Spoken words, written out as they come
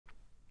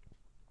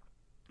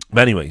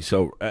But anyway,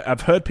 so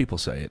I've heard people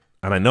say it,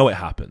 and I know it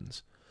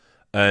happens.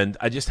 And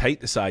I just hate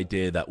this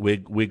idea that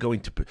we're going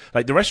to...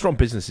 Like, the restaurant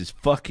business is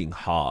fucking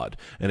hard,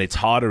 and it's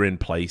harder in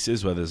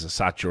places where there's a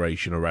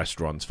saturation of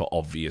restaurants for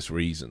obvious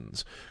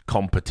reasons.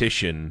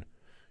 Competition,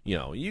 you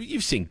know,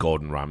 you've seen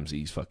Gordon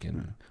Ramsay's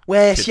fucking...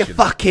 Where's your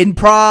fucking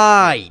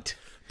pride?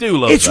 Do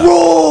love It's that.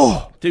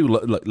 raw!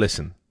 Look,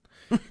 listen.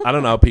 I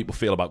don't know how people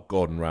feel about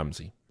Gordon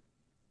Ramsay,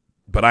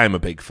 but I am a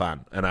big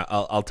fan, and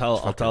I'll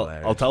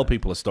tell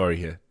people a story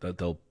here that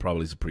they'll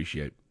probably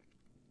appreciate.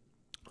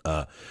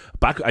 I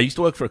used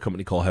to work for a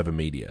company called Heaven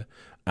Media,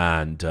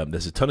 and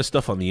there's a ton of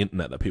stuff on the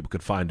internet that people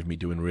could find of me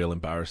doing real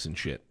embarrassing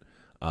shit,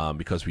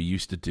 because we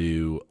used to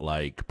do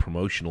like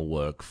promotional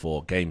work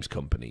for games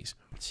companies.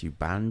 So you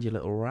banned, you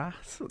little rat.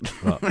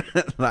 What?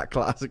 That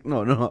classic.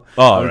 No.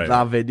 Oh, right.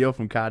 That video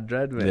from Card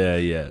Dread. Yeah.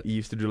 You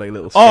used to do like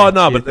little. Oh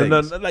no, but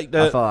things. like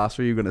I thought that's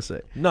what you were gonna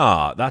say.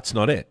 Nah, that's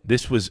not it.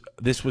 This was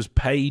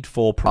paid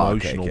for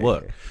promotional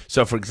work. Okay.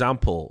 So, for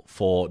example,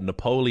 for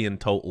Napoleon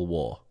Total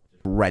War.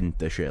 Rent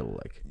the shill,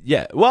 like.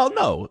 Yeah, well,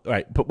 no,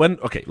 right, but when...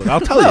 Okay, look,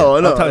 I'll tell you.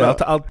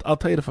 I'll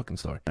tell you the fucking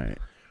story. All right.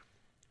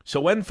 So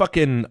when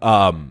fucking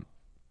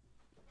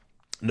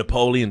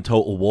Napoleon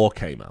Total War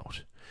came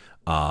out,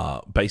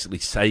 basically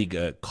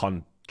Sega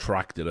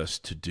contracted us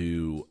to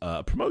do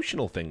a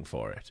promotional thing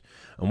for it.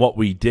 And what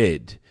we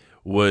did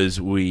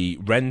was we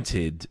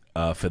rented,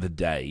 for the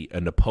day,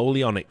 a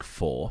Napoleonic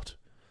fort,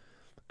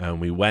 and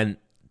we went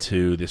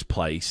to this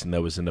place, and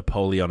there was a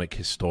Napoleonic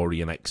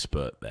historian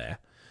expert there.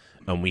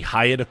 And we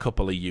hired a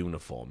couple of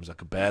uniforms. I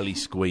could barely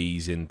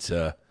squeeze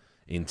into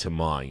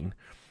mine.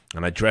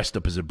 And I dressed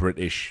up as a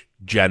British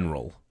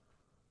general.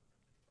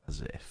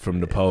 As if.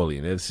 From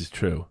Napoleon. Yeah, this is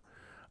true.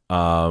 You're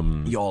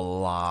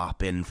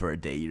larping for a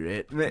day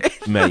rate,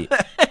 Mate.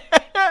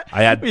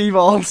 We've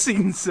all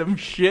seen some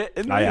shit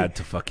in I had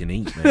to fucking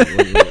eat,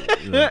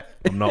 mate.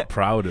 I'm not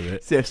proud of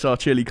it. This or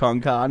chili con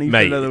carne for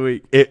Mate, another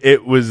week.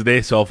 It was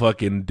this or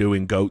fucking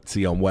doing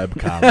goatsy on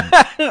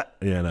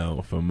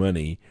webcam, for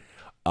money.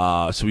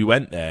 So we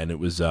went there, and it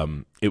was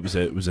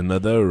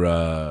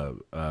another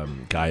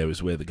guy I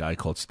was with, a guy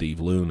called Steve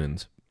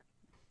Loonans,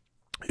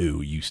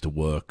 who used to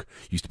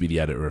be the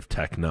editor of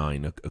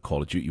Tech9, a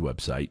Call of Duty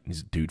website.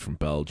 He's a dude from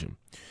Belgium,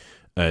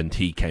 and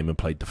he came and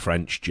played the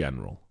French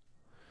general.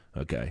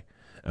 Okay,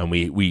 and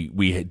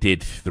we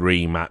did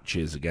 3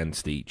 matches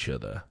against each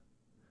other,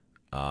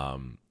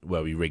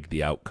 where we rigged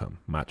the outcome,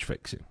 match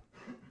fixing.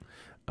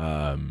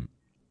 And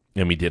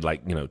we did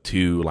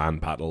 2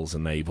 land battles, a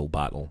naval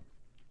battle.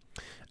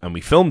 And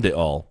we filmed it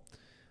all,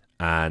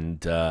 and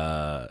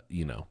that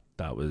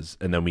was.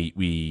 And then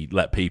we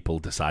let people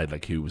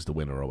decide who was the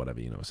winner or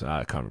whatever, So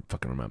I can't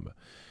fucking remember.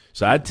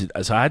 So I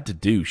had to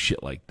do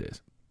shit like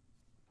this.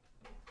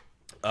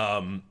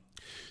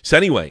 So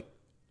anyway,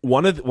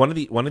 one of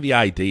the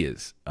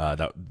ideas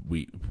that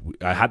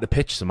I had to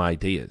pitch some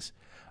ideas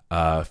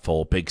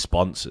for big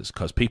sponsors,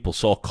 because people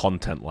saw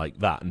content like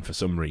that and for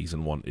some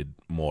reason wanted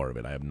more of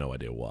it. I have no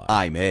idea why.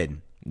 I'm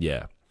in.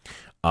 Yeah.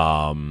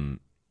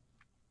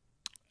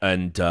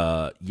 And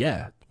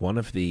one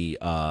of the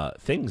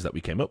things that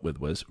we came up with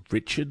was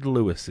Richard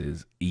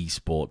Lewis's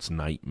Esports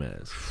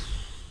Nightmares.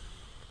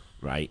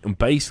 Right? And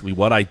basically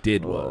what I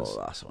did was...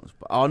 that sounds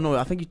bad. Oh, no,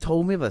 I think you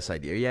told me this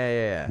idea.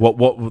 Yeah.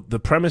 What the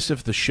premise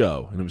of the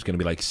show, and it was going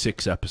to be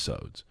 6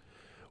 episodes,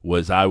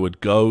 was I would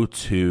go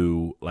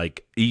to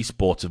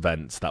esports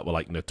events that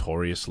were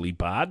be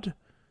bad,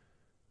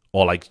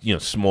 or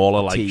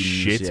smaller teams,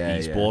 shit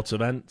esports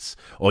events,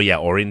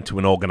 or into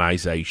an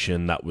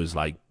organization that was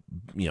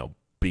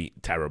be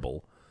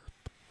terrible,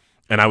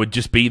 and I would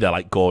just be there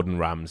like Gordon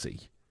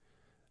Ramsay,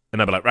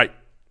 and I'd be like, right,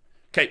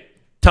 okay,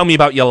 tell me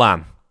about your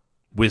LAN,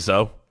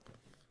 Wizzo,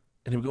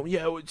 and he would go,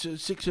 yeah, it's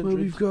 600. Well,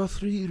 we've got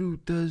 3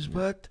 routers,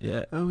 but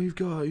yeah, and we've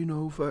got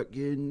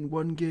fucking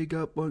 1 gig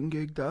up, 1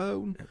 gig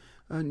down,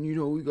 and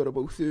we've got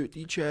about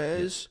 30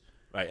 chairs.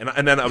 Right,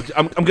 and then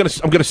I'm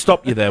gonna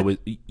stop you there with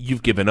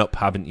you've given up,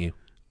 haven't you?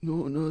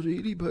 No, not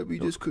really, but we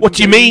just couldn't. What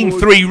do you find mean, more...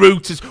 3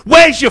 routers?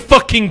 Where's your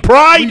fucking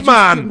pride, we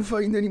man? couldn't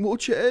find any more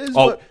chairs,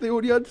 Oh. but they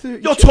only had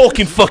 30 You're chairs.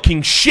 talking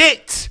fucking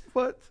shit.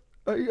 But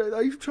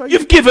I've tried.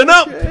 You've to get given more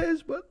up.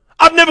 Chairs, but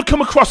I've never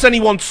come across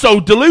anyone so I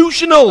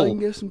delusional. can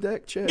get some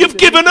deck chairs. You've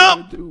given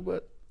up.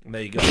 But...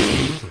 There you go.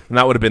 And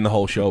that would have been the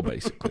whole show,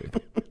 basically.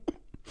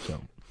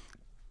 So.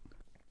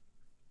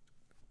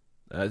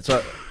 Big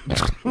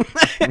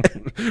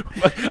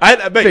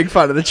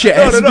fan of the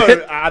chairs. No.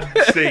 I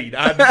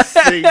hadn't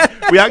seen.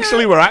 We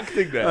actually were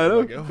acting there. I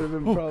know. Could have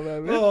been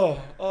problem.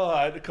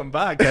 I had to come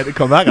back.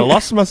 I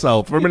lost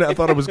myself. For a minute, I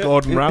thought it was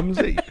Gordon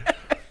Ramsay.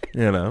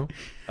 See,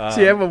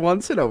 everyone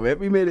wants it of it.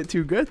 We made it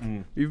too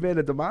good. We've made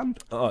a demand.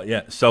 Oh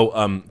yeah. So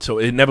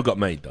it never got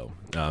made though.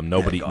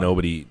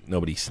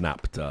 Nobody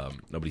snapped.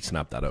 Nobody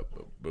snapped that up.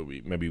 But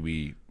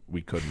we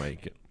could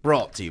make it.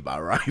 Brought to you by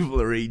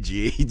Rivalry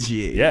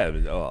GG. Yeah,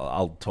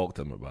 I'll talk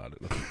to them about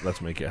it.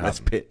 Let's make it happen. Let's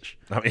pitch.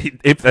 I mean,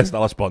 if they're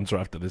not a sponsor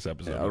after this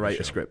episode, I'll write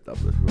a script up.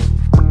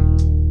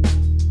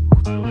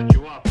 I let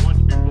you off once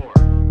before,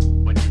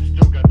 but you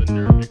still got the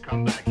nerve to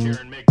come back here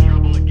and make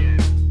trouble again.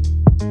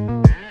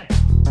 Eh?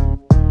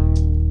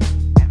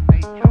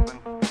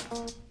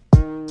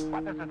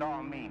 does it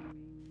all mean?